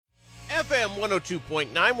FM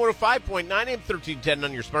 102.9, 105.9, AM 1310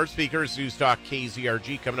 on your smart speakers. Newstalk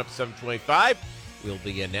KZRG coming up at 7:25. We'll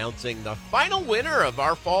be announcing the final winner of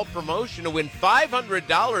our fall promotion to win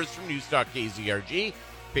 $500 from Newstalk KZRG.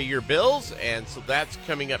 Pay your bills, and so that's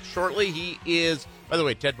coming up shortly. He is, by the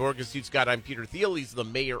way, Ted Borges, Steve Scott, I'm Peter Thiele. He's the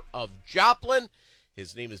mayor of Joplin.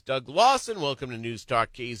 His name is Doug Lawson. Welcome to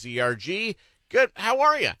Newstalk KZRG. Good. How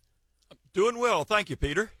are you? Doing well. Thank you,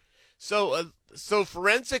 Peter. So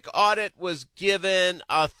forensic audit was given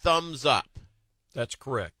a thumbs up. That's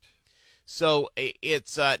correct. So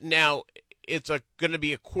it's now it's going to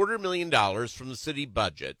be $250,000 from the city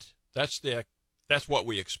budget. That's what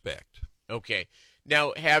we expect. Okay.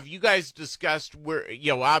 Now, have you guys discussed where,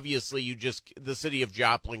 obviously the city of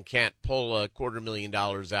Joplin can't pull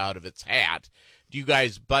 $250,000 out of its hat. Do you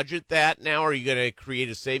guys budget that now? Are you going to create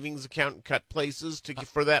a savings account and cut places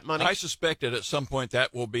for that money? I suspect that at some point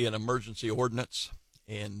that will be an emergency ordinance,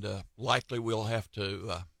 and likely we'll have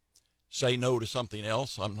to say no to something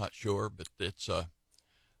else. I'm not sure, but it's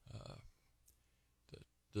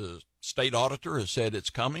the state auditor has said it's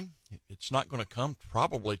coming. It's not going to come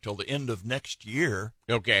probably till the end of next year.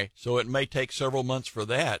 Okay. So it may take several months for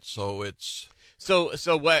that. So it's so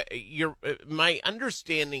what my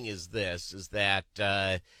understanding is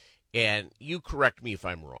that and you correct me if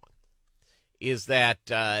I'm wrong, is that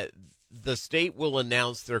the state will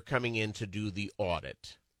announce they're coming in to do the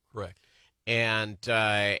audit. Correct. And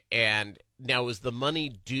now is the money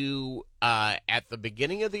due at the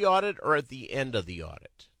beginning of the audit or at the end of the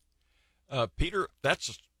audit? Peter,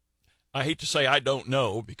 I hate to say I don't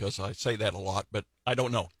know, because I say that a lot, but I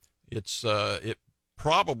don't know. It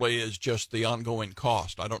probably is just the ongoing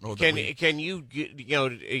cost. I don't know. Can you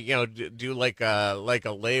do like a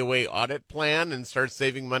layaway audit plan and start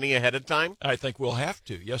saving money ahead of time? I think we'll have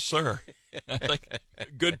to. Yes, sir. I think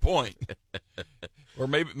good point. Or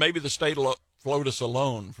maybe the state will float us a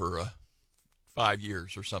loan for 5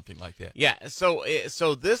 years or something like that. Yeah.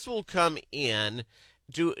 So this will come in.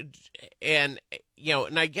 And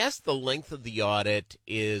I guess the length of the audit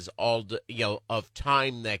is all, of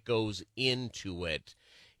time that goes into it.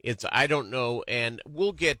 I don't know, and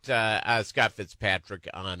we'll get Scott Fitzpatrick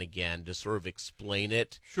on again to sort of explain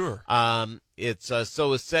it. Sure.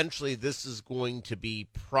 So essentially this is going to be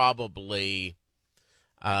probably,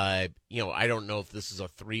 I don't know if this is a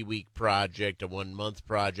 3-week project, a 1-month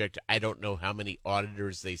project. I don't know how many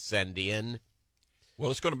auditors they send in. Well,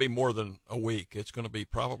 it's going to be more than a week. It's going to be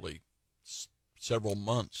probably several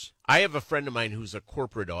months. I have a friend of mine who's a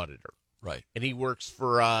corporate auditor. Right. And he works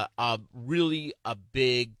for a really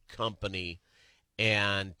big company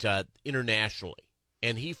and internationally.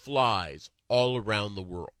 And he flies all around the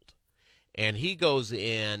world. And he goes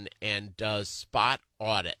in and does spot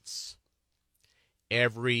audits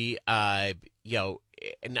every,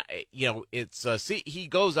 he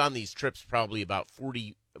goes on these trips probably about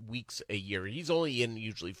 40 weeks a year. He's only in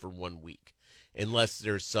usually for 1 week, unless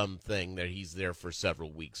there's something that he's there for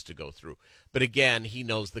several weeks to go through. But again, he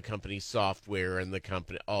knows the company's software and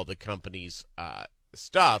all the company's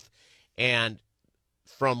stuff. And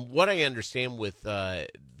from what I understand with the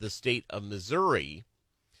state of Missouri,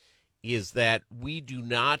 is that we do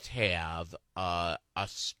not have a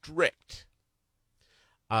strict.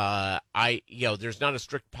 There's not a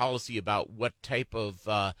strict policy about what type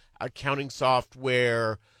of accounting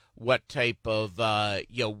software, what type of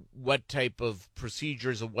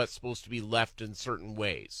procedures of what's supposed to be left in certain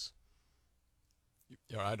ways.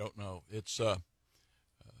 Yeah, I don't know. It's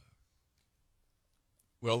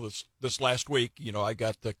this last week, I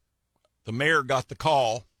got the mayor got the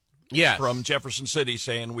call, yes, from Jefferson City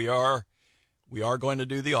saying we are going to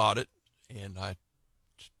do the audit, and I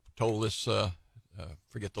told this.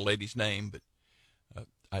 Forget the lady's name, but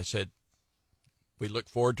I said, we look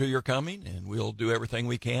forward to your coming, and we'll do everything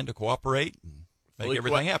we can to cooperate and make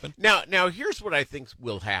everything happen. Now, here's what I think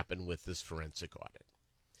will happen with this forensic audit.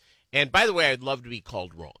 And by the way, I'd love to be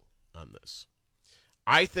called wrong on this.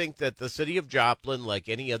 I think that the city of Joplin, like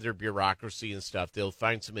any other bureaucracy and stuff, they'll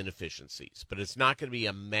find some inefficiencies, but it's not going to be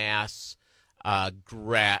a mass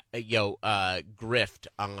grift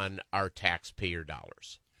on our taxpayer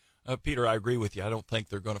dollars. Peter, I agree with you. I don't think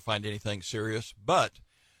they're going to find anything serious. But,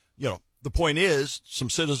 the point is, some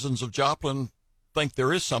citizens of Joplin think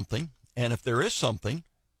there is something. And if there is something,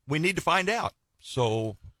 we need to find out.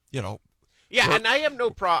 So, Yeah, and I have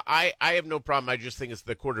no problem. I have no problem. I just think it's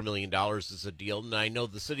the $250,000 is a deal. And I know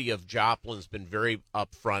the city of Joplin has been very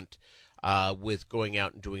upfront with going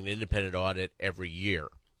out and doing an independent audit every year.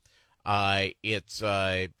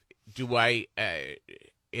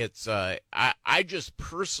 it's I just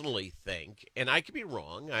personally think, and I could be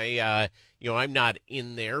wrong. I'm not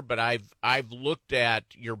in there, but I've looked at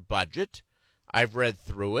your budget. I've read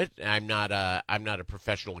through it. I'm not a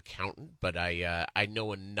professional accountant, but I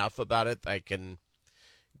know enough about it that I can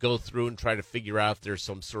go through and try to figure out if there's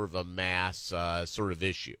some sort of a mass sort of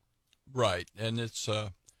issue. Right, and it's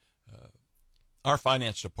our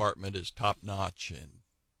finance department is top notch, and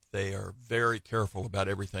they are very careful about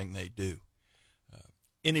everything they do.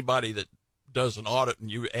 Anybody that does an audit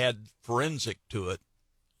and you add forensic to it,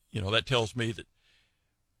 that tells me that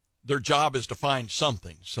their job is to find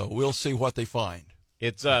something. So we'll see what they find.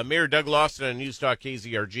 It's Mayor Doug Lawson on Newstalk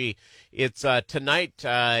KZRG. It's tonight.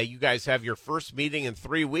 You guys have your first meeting in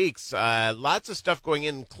 3 weeks. Lots of stuff going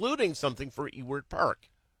in, including something for Ewart Park.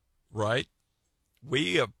 Right.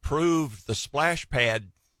 We approved the splash pad,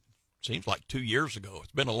 seems like 2 years ago.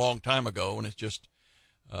 It's been a long time ago, and it's just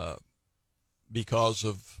because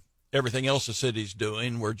of everything else the city's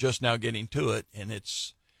doing, we're just now getting to it, and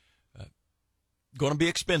it's going to be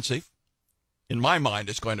expensive. In my mind,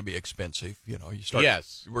 it's going to be expensive.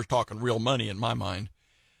 Yes. We're talking real money in my mind.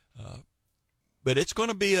 But it's going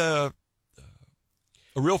to be a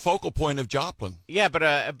real focal point of Joplin. Yeah,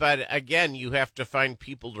 but again, you have to find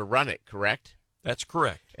people to run it, correct? That's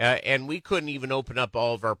correct. And we couldn't even open up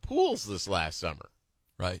all of our pools this last summer.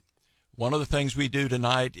 Right. One of the things we do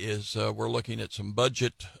tonight is we're looking at some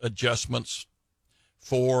budget adjustments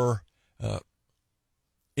for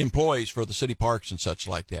employees for the city parks and such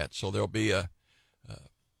like that. So there'll be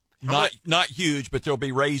not huge, but there'll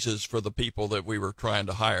be raises for the people that we were trying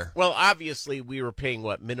to hire. Well, obviously, we were paying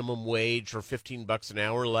minimum wage for $15 an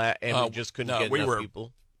hour, and we just couldn't get enough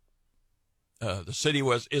people. The city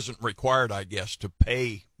isn't required, I guess, to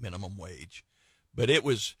pay minimum wage, but it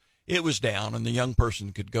was down, and the young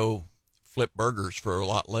person could go flip burgers for a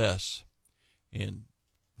lot less. And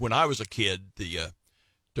when I was a kid,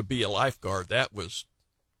 to be a lifeguard, that was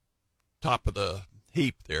top of the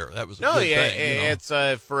heap there. That was a good thing. It's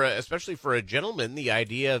especially for a gentleman, the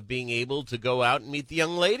idea of being able to go out and meet the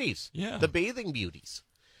young ladies, the bathing beauties.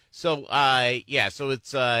 So, so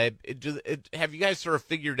it's have you guys sort of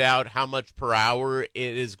figured out how much per hour it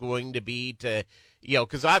is going to be to,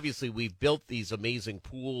 because obviously we've built these amazing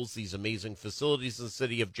pools, these amazing facilities in the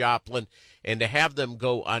city of Joplin, and to have them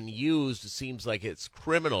go unused seems like it's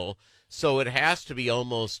criminal. So it has to be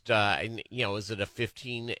almost, is it a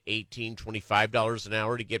 $15, $18, $25 an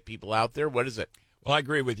hour to get people out there? What is it? Well, I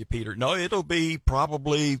agree with you, Peter. No, it'll be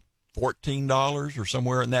probably $14 or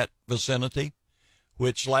somewhere in that vicinity,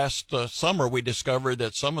 which last summer we discovered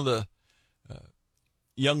that some of the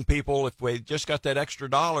young people, if they just got that extra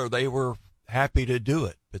dollar, they were happy to do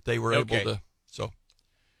it, but they were able to. So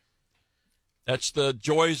that's the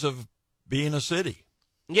joys of being a city.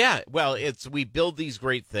 Yeah, well, we build these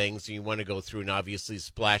great things, and you want to go through, and obviously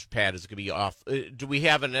Splash Pad is going to be off. Do we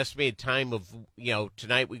have an estimated time of,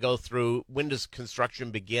 tonight we go through, when does construction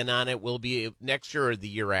begin on it? Will it be next year or the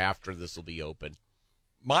year after this will be open?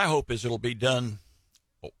 My hope is it'll be done.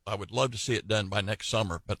 I would love to see it done by next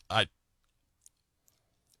summer, but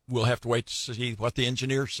we'll have to wait to see what the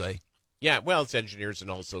engineers say. Yeah, well, it's engineers and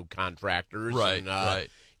also contractors. Right, right.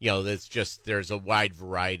 There's a wide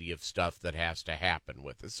variety of stuff that has to happen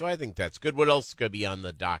with it. So I think that's good. What else is going to be on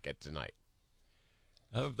the docket tonight?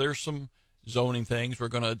 There's some zoning things. We're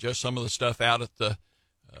going to adjust some of the stuff out at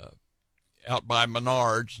out by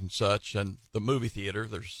Menards and such, and the movie theater.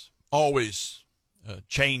 There's always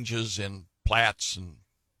changes in plats and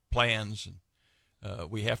plans, and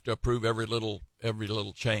we have to approve every little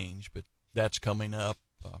change. But that's coming up.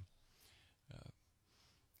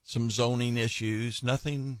 Some zoning issues,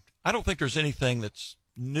 nothing. I don't think there's anything that's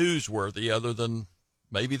newsworthy other than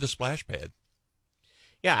maybe the splash pad.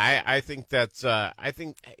 Yeah, I think that's, the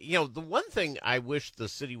one thing I wish the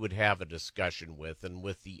city would have a discussion with, and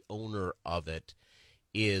with the owner of it,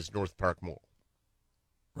 is North Park Mall.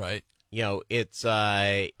 Right. Is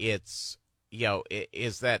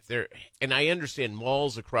that there, and I understand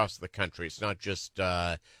malls across the country, it's not just,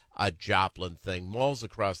 a Joplin thing. Malls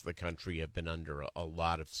across the country have been under a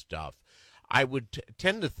lot of stuff. I would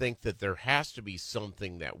tend to think that there has to be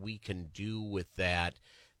something that we can do with that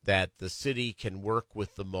the city can work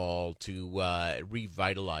with the mall to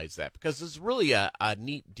revitalize that, because it's really a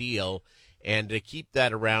neat deal, and to keep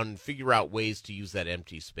that around and figure out ways to use that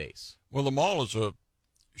empty space. Well, the mall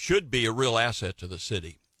should be a real asset to the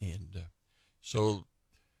city, and so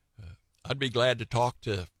I'd be glad to talk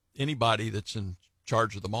to anybody that's in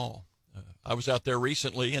charge of the mall. I was out there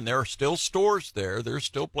recently, and there are still stores there. There's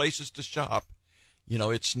still places to shop.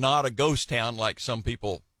 It's not a ghost town like some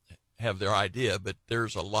people have their idea, but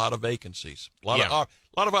there's a lot of vacancies, a lot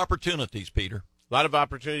of opportunities, Peter. A lot of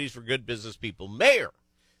opportunities for good business people. Mayor,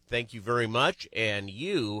 thank you very much, and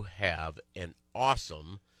you have an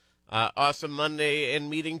awesome Monday and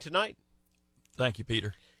meeting tonight. Thank you,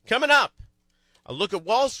 Peter. Coming up, a look at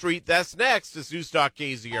Wall Street. That's next. This is Newstalk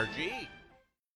KZRG.